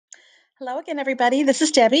Hello again, everybody. This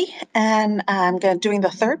is Debbie, and I'm doing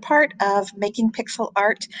the third part of making pixel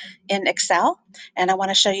art in Excel. And I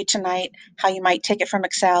want to show you tonight how you might take it from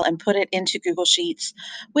Excel and put it into Google Sheets,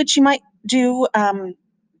 which you might do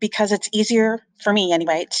because it's easier for me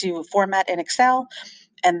anyway to format in Excel.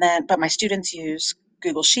 But my students use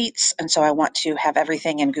Google Sheets, and so I want to have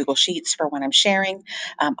everything in Google Sheets for when I'm sharing.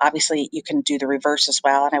 Obviously, you can do the reverse as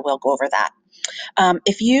well, and I will go over that.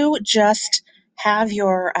 If you just have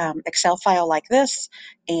your Excel file like this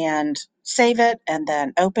and save it and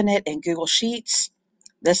then open it in Google Sheets,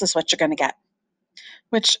 this is what you're going to get,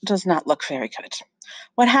 which does not look very good.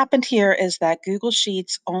 What happened here is that Google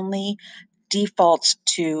Sheets only defaults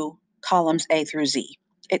to columns A through Z.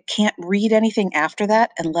 It can't read anything after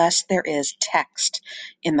that unless there is text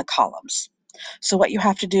in the columns. So what you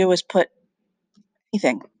have to do is put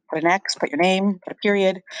anything. Put an X, put your name, put a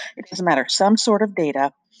period, it doesn't matter, some sort of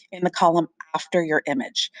data in the column after your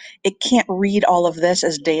image. It can't read all of this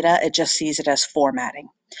as data, it just sees it as formatting.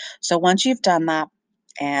 So once you've done that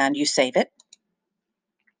and you save it,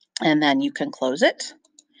 and then you can close it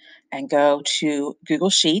and go to Google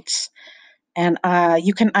Sheets. And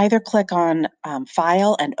you can either click on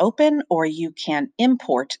File and Open, or you can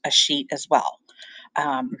import a sheet as well.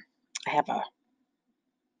 I have a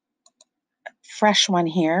fresh one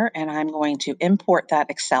here, and I'm going to import that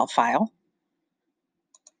Excel file.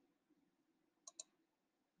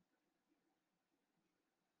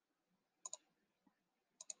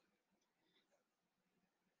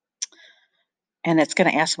 And it's going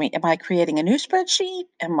to ask me, am I creating a new spreadsheet?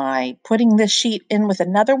 Am I putting this sheet in with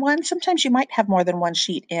another one? Sometimes you might have more than one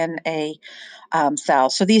sheet in a cell.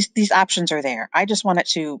 So these options are there. I just want it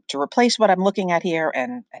to replace what I'm looking at here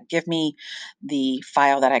and give me the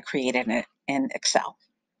file that I created in Excel.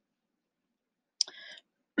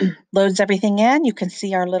 Loads everything in. You can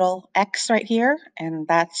see our little X right here, and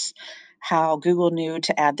that's how Google knew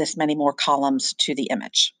to add this many more columns to the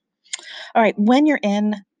image. All right, when you're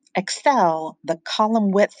in Excel, the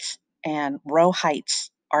column widths and row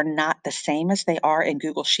heights are not the same as they are in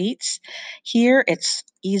Google Sheets. Here, it's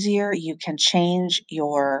easier. You can change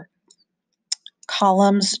your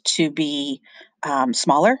columns to be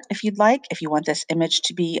smaller if you'd like. If you want this image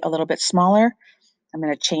to be a little bit smaller, I'm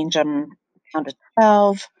going to change them down to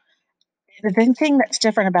 12. The thing that's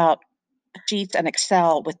different about Sheets and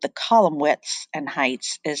Excel with the column widths and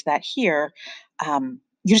heights is that here,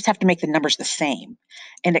 you just have to make the numbers the same.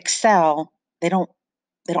 In Excel, they don't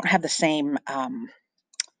have the same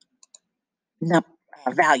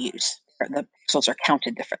values. The pixels are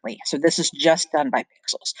counted differently. So this is just done by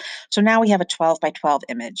pixels. So now we have a 12 by 12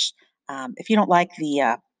 image. If you don't like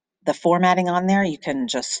the formatting on there, you can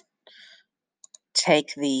just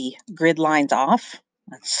take the grid lines off.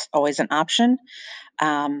 That's always an option.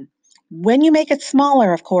 When you make it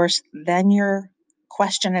smaller, of course, then your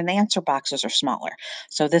question and answer boxes are smaller.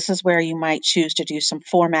 So this is where you might choose to do some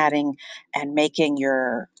formatting and making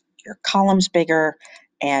your columns bigger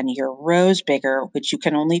and your rows bigger, which you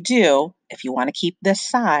can only do if you want to keep this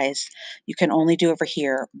size. You can only do over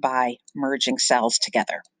here by merging cells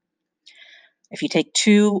together. If you take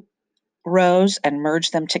two rows and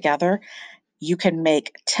merge them together, you can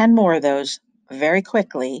make 10 more of those very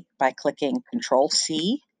quickly by clicking Control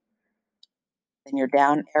C, then your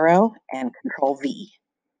down arrow and Control V.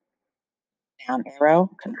 Down arrow,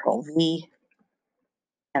 Control V,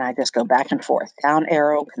 and I just go back and forth. Down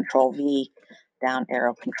arrow, Control V, down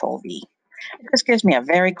arrow, Control V. This gives me a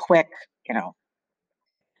very quick,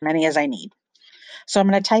 many as I need. So I'm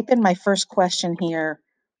going to type in my first question here.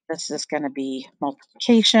 This is going to be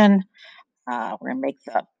multiplication. We're going to make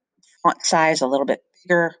the font size a little bit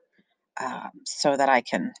bigger so that I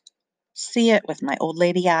can see it with my old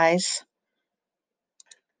lady eyes.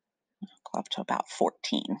 Go up to about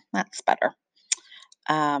 14. That's better.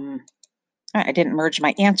 I didn't merge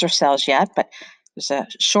my answer cells yet, but there's a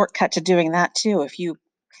shortcut to doing that too. If you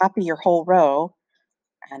copy your whole row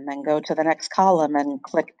and then go to the next column and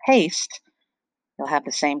click paste, you'll have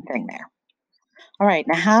the same thing there. All right,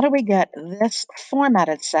 now how do we get this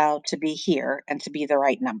formatted cell to be here and to be the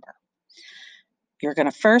right number? You're going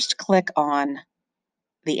to first click on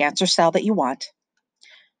the answer cell that you want,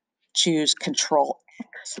 choose Control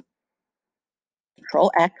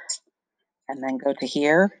X, and then go to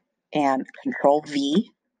here and Control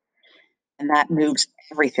V, and that moves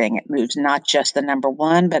everything. It moves not just the number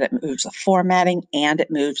one, but it moves the formatting and it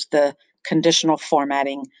moves the conditional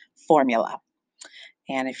formatting formula.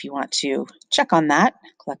 And if you want to check on that,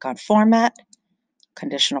 click on Format,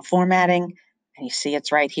 Conditional Formatting, and you see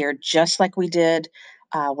it's right here, just like we did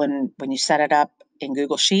when you set it up in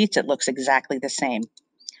Google Sheets. It looks exactly the same.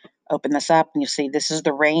 Open this up and you see this is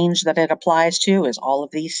the range that it applies to, is all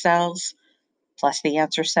of these cells plus the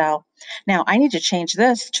answer cell. Now I need to change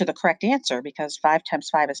this to the correct answer because 5 times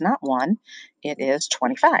 5 is not 1, it is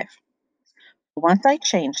 25. Once I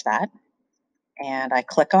change that and I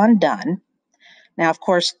click on done, now of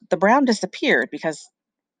course the brown disappeared because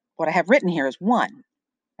what I have written here is 1.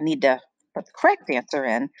 I need to put the correct answer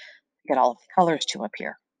in to get all of the colors to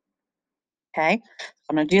appear. Okay, so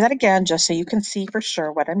I'm going to do that again just so you can see for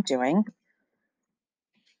sure what I'm doing.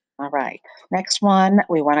 All right, next one,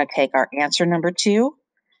 we want to take our answer number 2,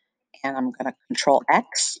 and I'm going to Control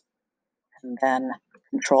X and then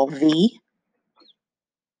Control V.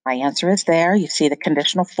 My answer is there. You see the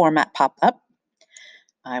conditional format pop up.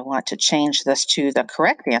 I want to change this to the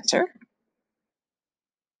correct answer.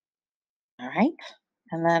 All right,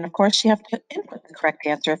 and then of course you have to input the correct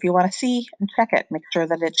answer if you want to see and check it, make sure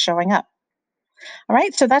that it's showing up. All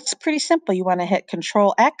right, so that's pretty simple. You want to hit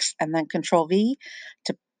Control X and then Control V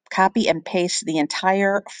to copy and paste the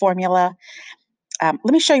entire formula. Let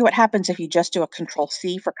me show you what happens if you just do a Control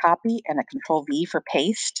C for copy and a Control V for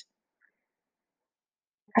paste.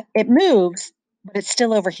 It moves, but it's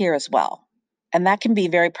still over here as well. And that can be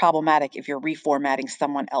very problematic if you're reformatting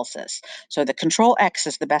someone else's. So the Control X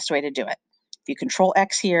is the best way to do it. If you Control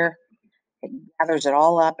X here, it gathers it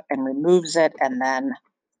all up and removes it, and then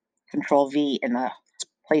Control V in the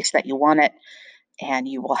place that you want it, and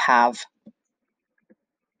you will have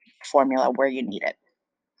formula where you need it.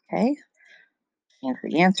 Okay, change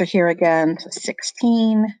the answer here again to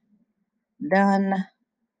 16, done.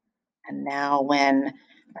 And now when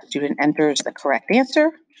a student enters the correct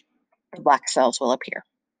answer, the black cells will appear.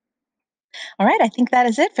 All right, I think that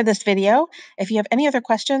is it for this video. If you have any other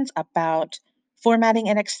questions about formatting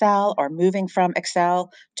in Excel or moving from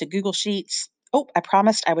Excel to Google Sheets, oh, I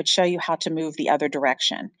promised I would show you how to move the other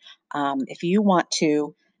direction. If you want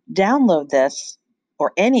to download this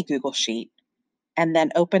or any Google Sheet and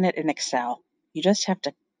then open it in Excel, you just have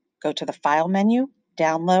to go to the File menu,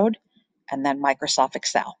 Download, and then Microsoft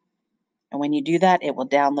Excel. And when you do that, it will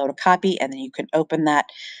download a copy and then you can open that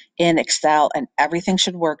in Excel and everything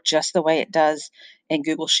should work just the way it does in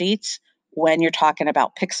Google Sheets when you're talking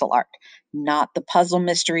about pixel art. Not the puzzle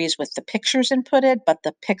mysteries with the pictures inputted, but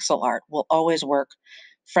the pixel art will always work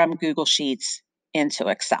from Google Sheets into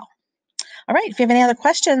Excel. All right, if you have any other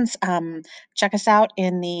questions, check us out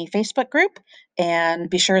in the Facebook group and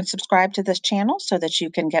be sure and subscribe to this channel so that you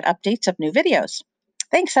can get updates of new videos.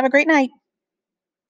 Thanks, have a great night.